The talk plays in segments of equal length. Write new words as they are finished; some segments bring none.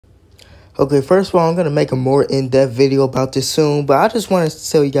Okay, first of all, I'm going to make a more in-depth video about this soon, but I just want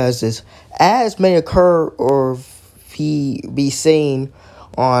to tell you guys this. Ads may occur or be seen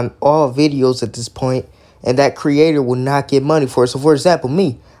on all videos at this point, and that creator will not get money for it. So, for example,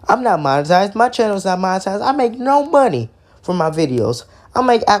 me, I'm not monetized. My channel is not monetized. I make no money from my videos. I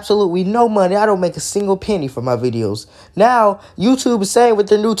make absolutely no money. I don't make a single penny from my videos. Now, YouTube is saying with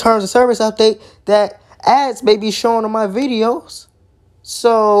their new terms of service update that ads may be shown on my videos.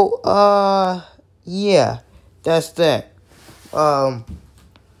 So, yeah, that's that. Um,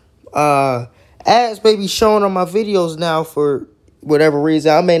 Ads may be shown on my videos now for whatever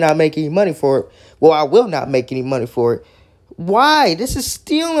reason. I may not make any money for it. Well, I will not make any money for it. Why? This is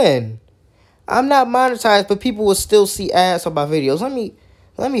stealing. I'm not monetized, but people will still see ads on my videos.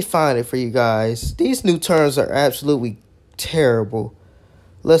 Let me find it for you guys. These new terms are absolutely terrible.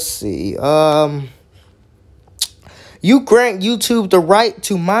 Let's see. You grant YouTube the right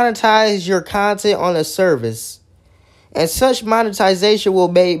to monetize your content on a service. And such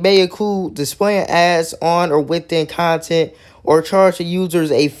monetization may include displaying ads on or within content or charging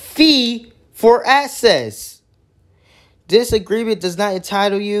users a fee for access. This agreement does not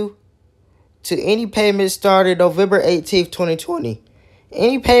entitle you to any payments started November 18th, 2020.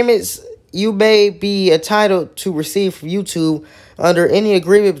 Any payments you may be entitled to receive from YouTube under any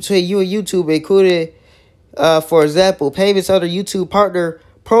agreement between you and YouTube, including for example, payments under YouTube Partner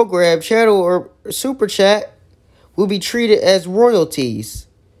Program, channel, or Super Chat will be treated as royalties.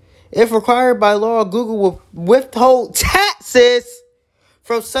 If required by law, Google will withhold taxes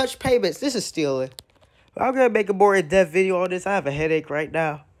from such payments. This is stealing. I'm going to make a more in-depth video on this. I have a headache right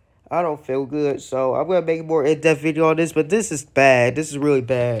now. I don't feel good, so I'm going to make a more in-depth video on this, but this is bad. This is really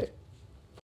bad.